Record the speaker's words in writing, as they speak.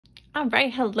All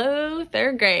right, hello,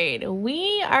 third grade.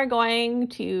 We are going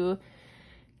to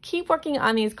keep working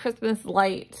on these Christmas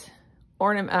light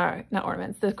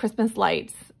the Christmas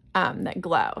lights that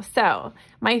glow. So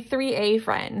my 3A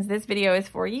friends, this video is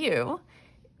for you.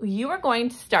 You are going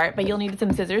to start, but you'll need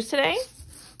some scissors today.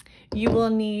 You will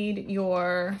need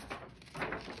your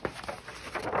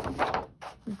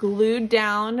glued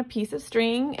down piece of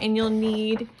string, and you'll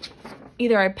need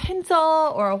either a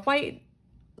pencil or a white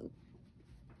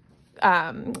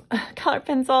color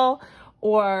pencil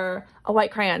or a white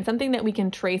crayon, something that we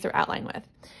can trace or outline with.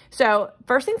 So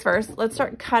first things first, let's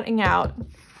start cutting out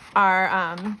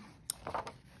our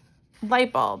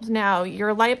light bulbs. Now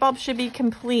your light bulb should be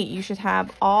complete. You should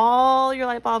have all your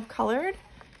light bulb colored.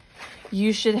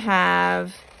 You should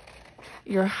have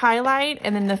your highlight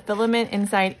and then the filament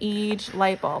inside each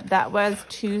light bulb. That was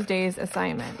Tuesday's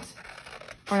assignment.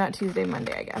 Or not Tuesday,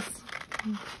 Monday, I guess.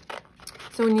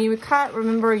 So when you cut,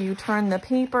 remember you turn the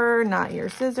paper, not your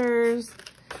scissors.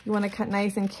 You want to cut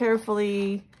nice and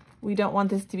carefully. We don't want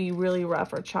this to be really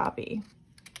rough or choppy.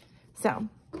 So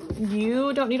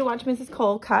you don't need to watch Mrs.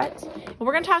 Cole cut. And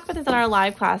we're going to talk about this in our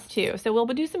live class too. So we'll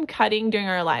do some cutting during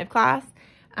our live class.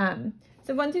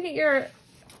 So once you get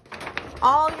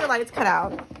all your lights cut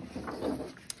out,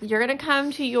 you're going to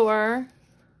come to your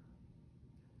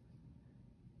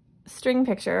string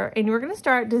picture and we're going to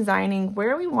start designing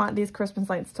where we want these Christmas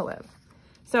lights to live.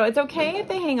 So it's okay if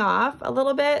they hang off a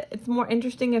little bit. It's more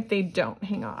interesting if they don't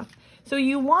hang off. So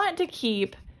you want to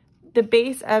keep the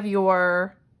base of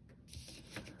your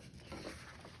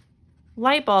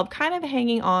light bulb kind of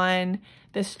hanging on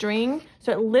the string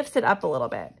so it lifts it up a little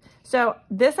bit. So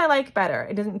this I like better.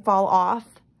 It doesn't fall off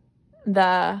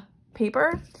the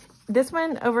paper. This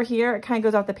one over here, it kind of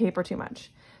goes off the paper too much.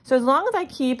 So as long as I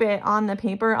keep it on the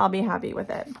paper, I'll be happy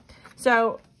with it.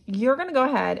 So you're gonna go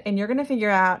ahead and you're gonna figure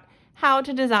out how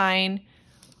to design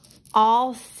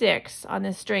all 6 on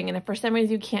this string. And if for some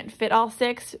reason you can't fit all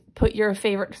 6, put your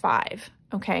favorite 5,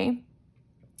 okay?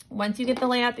 Once you get the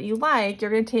layout that you like,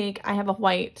 you're gonna take, I have a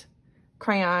white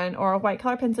crayon or a white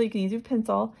color pencil, you can use your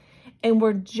pencil, and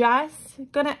we're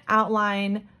just gonna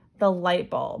outline the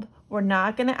light bulb. We're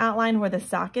not gonna outline where the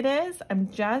socket is. I'm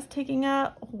just taking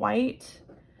a white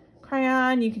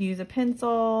crayon, you could use a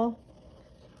pencil.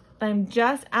 I'm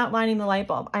just outlining the light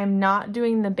bulb. I'm not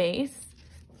doing the base,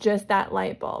 just that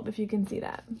light bulb, if you can see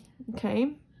that, okay?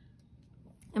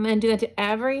 I'm gonna do that to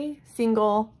every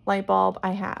single light bulb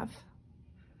I have.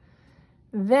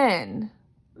 Then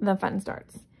the fun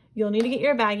starts. You'll need to get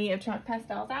your baggie of chalk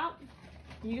pastels out.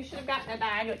 You should have gotten a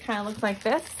bag that kind of looks like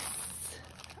this.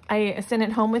 I sent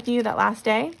it home with you that last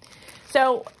day.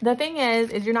 So the thing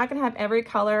is you're not gonna have every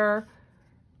color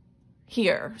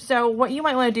here. So what you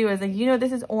might want to do is, like, you know,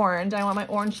 this is orange. I want my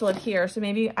orange to live here. So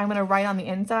maybe I'm going to write on the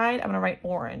inside, I'm going to write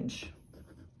orange.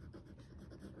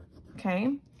 Okay.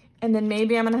 And then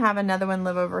maybe I'm going to have another one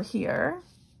live over here.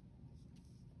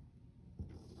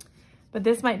 But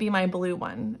this might be my blue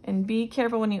one. And be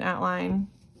careful when you outline.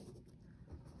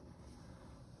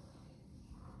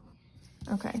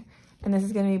 Okay. And this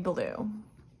is going to be blue.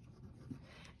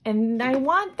 And I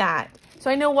want that.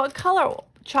 So I know what color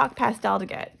chalk pastel to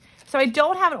get. So I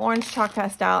don't have an orange chalk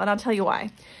pastel, and I'll tell you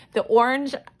why. The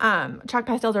orange chalk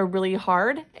pastels are really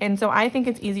hard, and so I think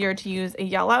it's easier to use a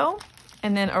yellow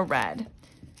and then a red,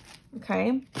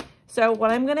 okay? So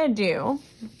what I'm gonna do,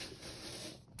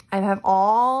 I have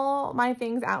all my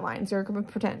things outlined, so you're gonna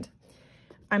pretend.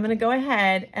 I'm gonna go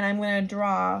ahead and I'm gonna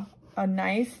draw a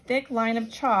nice thick line of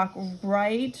chalk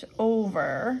right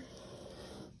over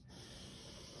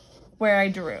where I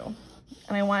drew.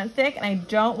 And I want it thick, and I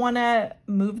don't want to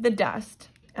move the dust.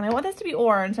 And I want this to be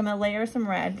orange, so I'm going to layer some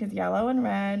red, because yellow and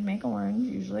red make orange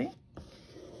usually.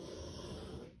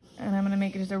 And I'm going to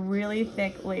make it just a really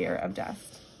thick layer of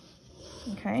dust.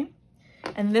 Okay?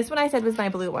 And this one I said was my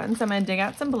blue one, so I'm going to dig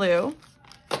out some blue.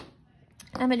 And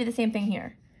I'm going to do the same thing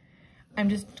here. I'm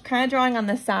just kind of drawing on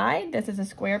the side. This is a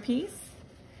square piece.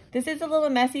 This is a little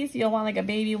messy, so you'll want like a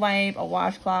baby wipe, a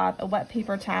washcloth, a wet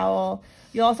paper towel.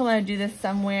 You'll also want to do this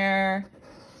somewhere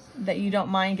that you don't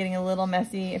mind getting a little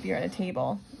messy if you're at a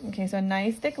table. Okay, so a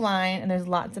nice thick line, and there's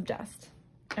lots of dust.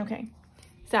 Okay,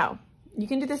 so you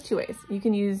can do this 2 ways. You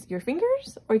can use your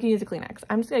fingers, or you can use a Kleenex.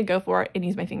 I'm just gonna go for it and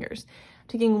use my fingers. I'm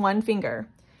taking one finger,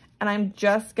 and I'm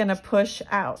just gonna push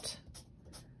out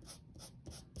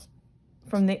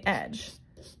from the edge.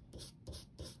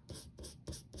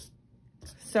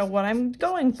 So what I'm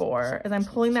going for is I'm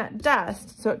pulling that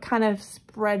dust so it kind of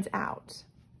spreads out.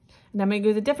 And I'm gonna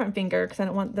use a different finger because I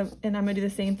don't want and I'm gonna do the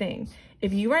same thing.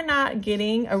 If you are not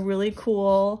getting a really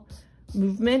cool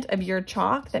movement of your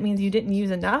chalk, that means you didn't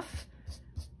use enough.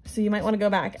 So you might want to go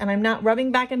back. And I'm not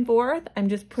rubbing back and forth. I'm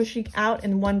just pushing out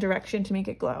in one direction to make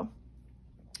it glow.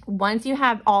 Once you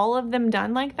have all of them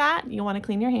done like that, you'll want to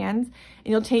clean your hands,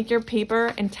 and you'll take your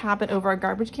paper and tap it over a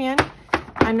garbage can.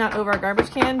 I'm not over a garbage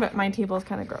can, but my table is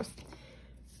kind of gross.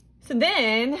 So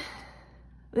then,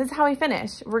 this is how we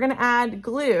finish. We're going to add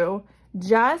glue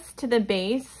just to the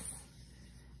base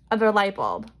of the light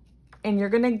bulb, and you're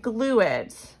going to glue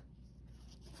it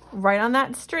right on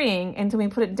that string until we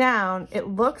put it down. It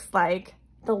looks like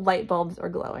the light bulbs are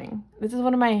glowing. This is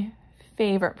one of my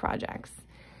favorite projects.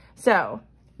 So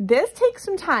this takes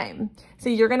some time. So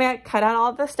you're gonna cut out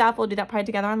all the stuff. We'll do that probably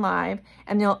together on live,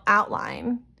 and you'll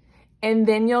outline, and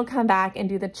then you'll come back and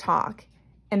do the chalk.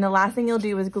 And the last thing you'll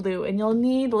do is glue, and you'll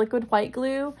need liquid white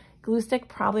glue. Glue stick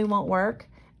probably won't work,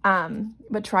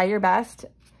 but try your best.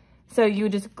 So you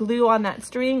just glue on that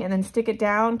string and then stick it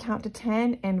down, count to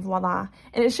 10, and voila.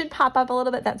 And it should pop up a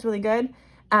little bit. That's really good.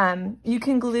 You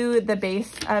can glue the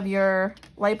base of your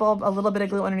light bulb, a little bit of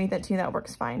glue underneath it too. That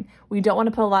works fine. We don't want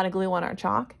to put a lot of glue on our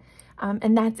chalk.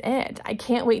 And that's it. I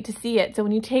can't wait to see it. So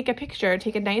when you take a picture,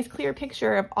 take a nice clear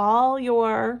picture of all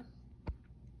your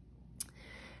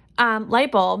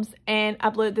light bulbs and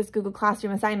upload this Google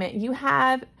Classroom assignment. We're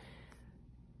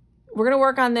going to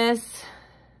work on this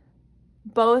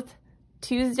both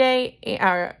Tuesday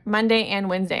or Monday and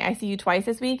Wednesday. I see you twice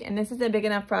this week, and this is a big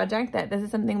enough project that this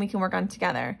is something we can work on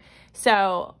together.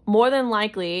 So more than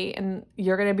likely, and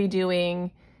you're going to be doing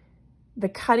the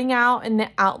cutting out and the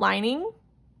outlining.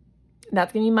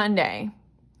 That's going to be Monday.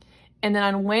 And then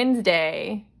on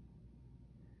Wednesday,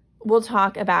 we'll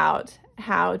talk about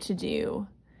how to do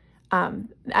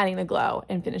adding the glow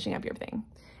and finishing up your thing.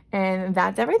 And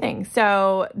that's everything.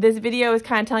 So this video is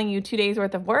kind of telling you 2 days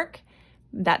worth of work.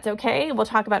 That's okay. We'll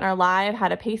talk about in our live how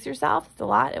to pace yourself. It's a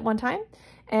lot at one time.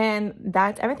 And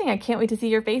that's everything. I can't wait to see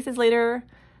your faces later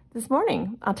this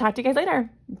morning. I'll talk to you guys later.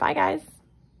 Bye, guys.